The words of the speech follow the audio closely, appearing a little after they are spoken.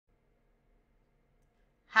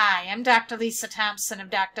Hi, I'm Dr. Lisa Thompson of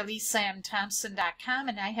drlisamthompson.com,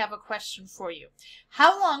 and I have a question for you.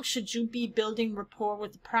 How long should you be building rapport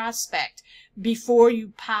with the prospect before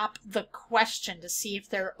you pop the question to see if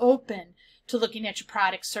they're open to looking at your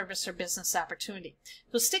product, service, or business opportunity?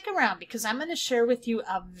 So stick around, because I'm going to share with you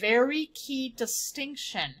a very key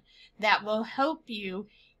distinction that will help you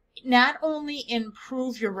not only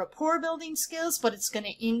improve your rapport building skills, but it's going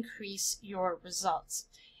to increase your results.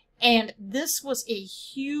 And this was a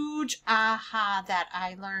huge aha that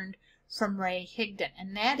I learned from Ray Higdon,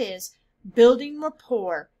 and that is building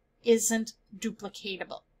rapport isn't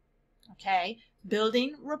duplicatable. Okay?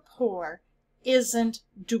 Building rapport isn't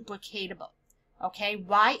duplicatable. Okay?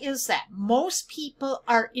 Why is that? Most people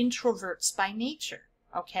are introverts by nature.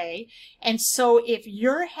 Okay? And so if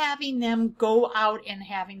you're having them go out and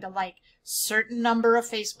having to like certain number of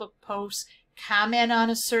Facebook posts, comment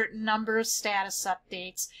on a certain number of status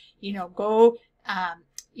updates, go,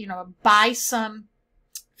 buy some,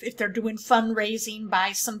 if they're doing fundraising,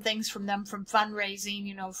 buy some things from them from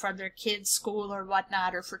fundraising, for their kids' school or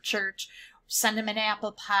whatnot, or for church, send them an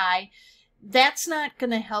apple pie. That's not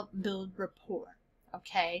going to help build rapport.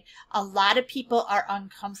 Okay? A lot of people are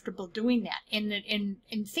uncomfortable doing that.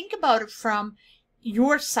 And think about it from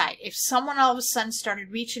your side. If someone all of a sudden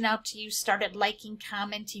started reaching out to you, started liking,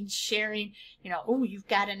 commenting, sharing, oh, you've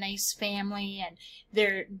got a nice family, and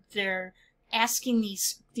they're asking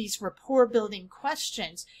these rapport building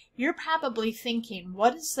questions, you're probably thinking,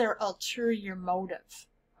 what is their ulterior motive?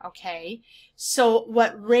 Okay, so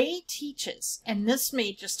what Ray teaches, and this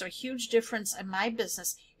made just a huge difference in my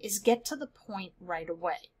business, is get to the point right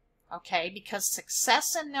away. Okay, because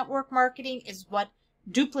success in network marketing is what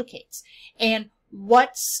duplicates. And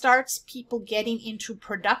what starts people getting into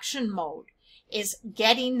production mode is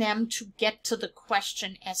getting them to get to the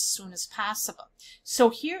question as soon as possible. So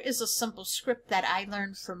here is a simple script that I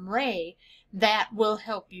learned from Ray that will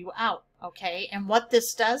help you out. Okay, and what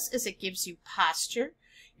this does is it gives you posture.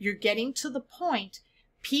 You're getting to the point.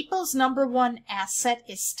 People's number one asset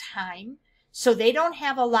is time, so they don't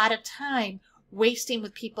have a lot of time wasting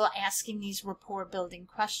with people asking these rapport building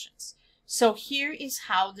questions. So here is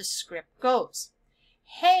how the script goes.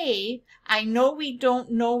 Hey, I know we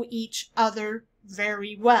don't know each other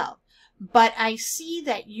very well, but I see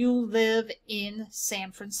that you live in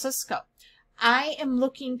San Francisco. I am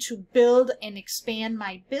looking to build and expand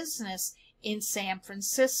my business in San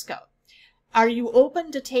Francisco. Are you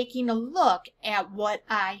open to taking a look at what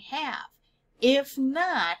I have? If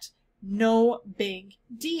not, no big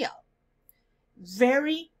deal.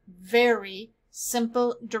 Very, very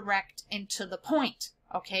simple, direct, and to the point.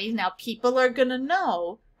 Okay, now people are going to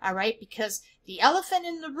know, all right, because the elephant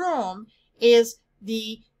in the room is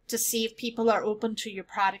to see if people are open to your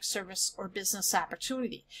product, service, or business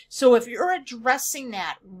opportunity. So if you're addressing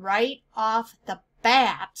that right off the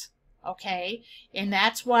bat, okay, and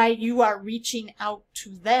that's why you are reaching out to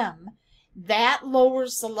them, that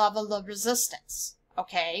lowers the level of resistance,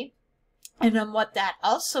 okay? And then what that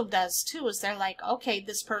also does too is they're like, okay,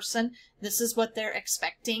 this person, this is what they're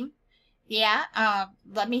expecting. Yeah,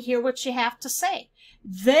 let me hear what you have to say.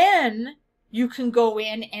 Then you can go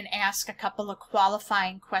in and ask a couple of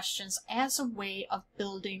qualifying questions as a way of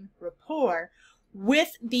building rapport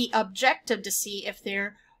with the objective to see if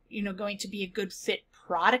they're, going to be a good fit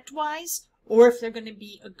product-wise, or if they're going to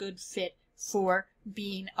be a good fit for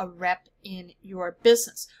being a rep in your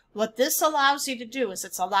business. What this allows you to do is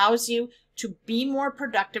it allows you to be more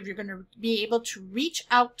productive. You're going to be able to reach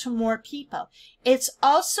out to more people. It's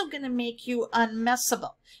also going to make you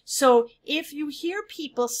unmessable. So if you hear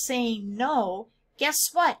people saying no, guess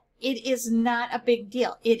what? It is not a big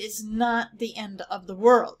deal. It is not the end of the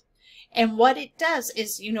world. And what it does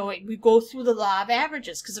is, we go through the law of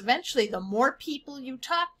averages, because eventually the more people you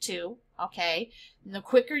talk to, okay, and the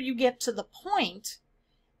quicker you get to the point,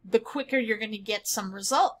 the quicker you're going to get some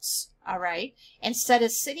results. All right, instead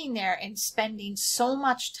of sitting there and spending so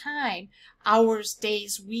much time, hours,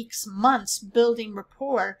 days, weeks, months building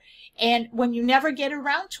rapport, and when you never get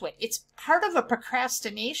around to it. It's part of a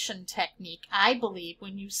procrastination technique, I believe,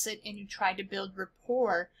 when you sit and you try to build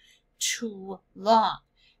rapport too long.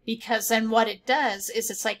 Because then what it does is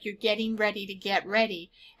it's like you're getting ready to get ready,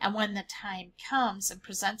 and when the time comes and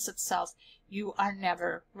presents itself, you are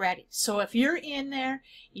never ready. So if you're in there,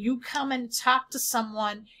 you come and talk to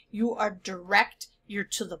someone, you are direct, you're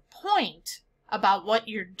to the point about what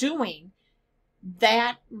you're doing,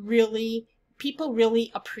 that really, people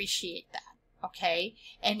really appreciate that, okay?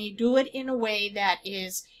 And you do it in a way that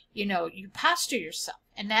is, you posture yourself.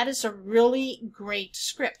 And that is a really great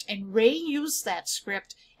script. And Ray used that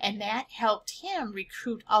script And that helped him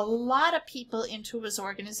recruit a lot of people into his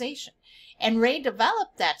organization. And Ray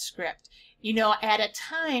developed that script, you know, at a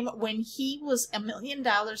time when he was $1 million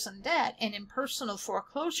in debt and in personal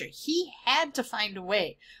foreclosure. He had to find a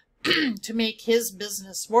way to make his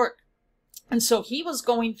business work. And so he was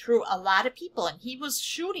going through a lot of people, and he was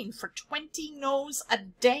shooting for 20 no's a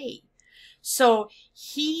day. So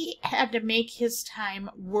he had to make his time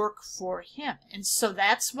work for him. And so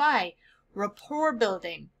that's why rapport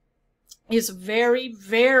building is very,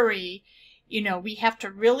 very, you know, we have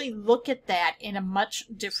to really look at that in a much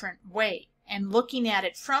different way, and looking at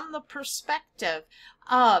it from the perspective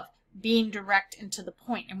of being direct and to the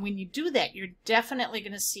point. And when you do that, you're definitely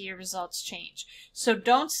going to see your results change. So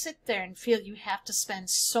don't sit there and feel you have to spend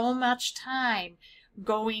so much time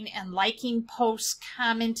going and liking posts,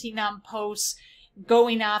 commenting on posts,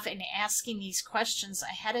 going off and asking these questions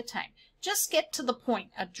ahead of time. Just get to the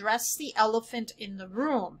point, address the elephant in the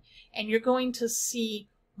room, and you're going to see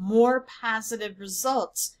more positive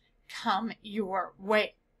results come your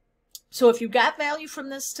way. So if you got value from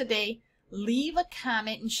this today, leave a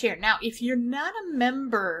comment and share. Now, if you're not a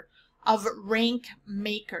member of Rank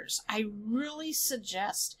Makers, I really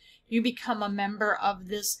suggest you become a member of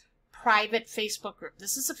this private Facebook group.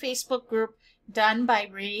 This is a Facebook group done by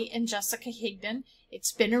Ray and Jessica Higdon.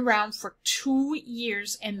 It's been around for 2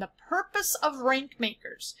 years, and the purpose of Rank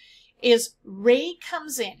Makers is Ray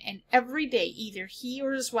comes in, and every day, either he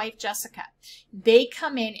or his wife Jessica, they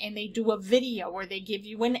come in and they do a video where they give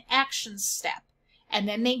you an action step, and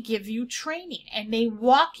then they give you training, and they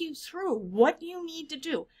walk you through what you need to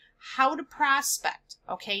do, how to prospect,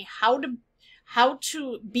 okay, how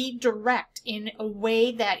to be direct in a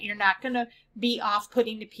way that you're not going to be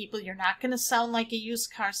off-putting to people. You're not going to sound like a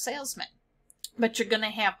used car salesman, but you're going to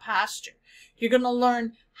have posture. You're going to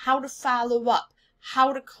learn how to follow up,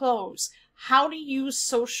 how to close, how to use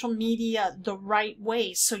social media the right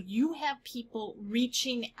way so you have people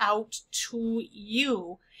reaching out to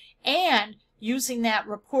you, and using that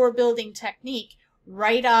rapport building technique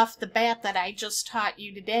right off the bat that I just taught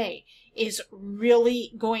you today is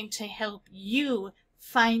really going to help you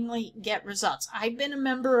finally get results. I've been a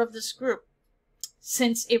member of this group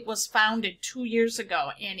since it was founded 2 years ago,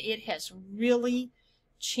 and it has really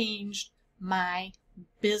changed my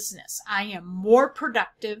business. I am more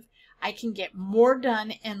productive. I can get more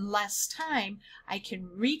done in less time. I can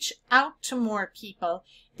reach out to more people.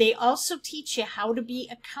 They also teach you how to be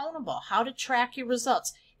accountable, how to track your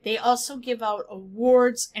results. They also give out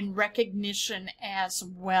awards and recognition as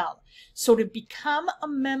well. So to become a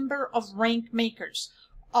member of Rank Makers,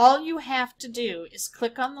 all you have to do is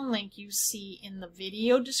click on the link you see in the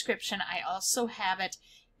video description. I also have it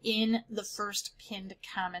in the first pinned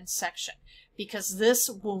comment section, because this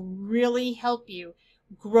will really help you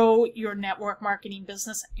grow your network marketing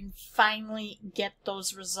business and finally get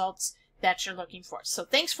those results that you're looking for. So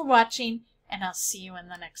thanks for watching, and I'll see you in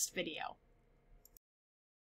the next video.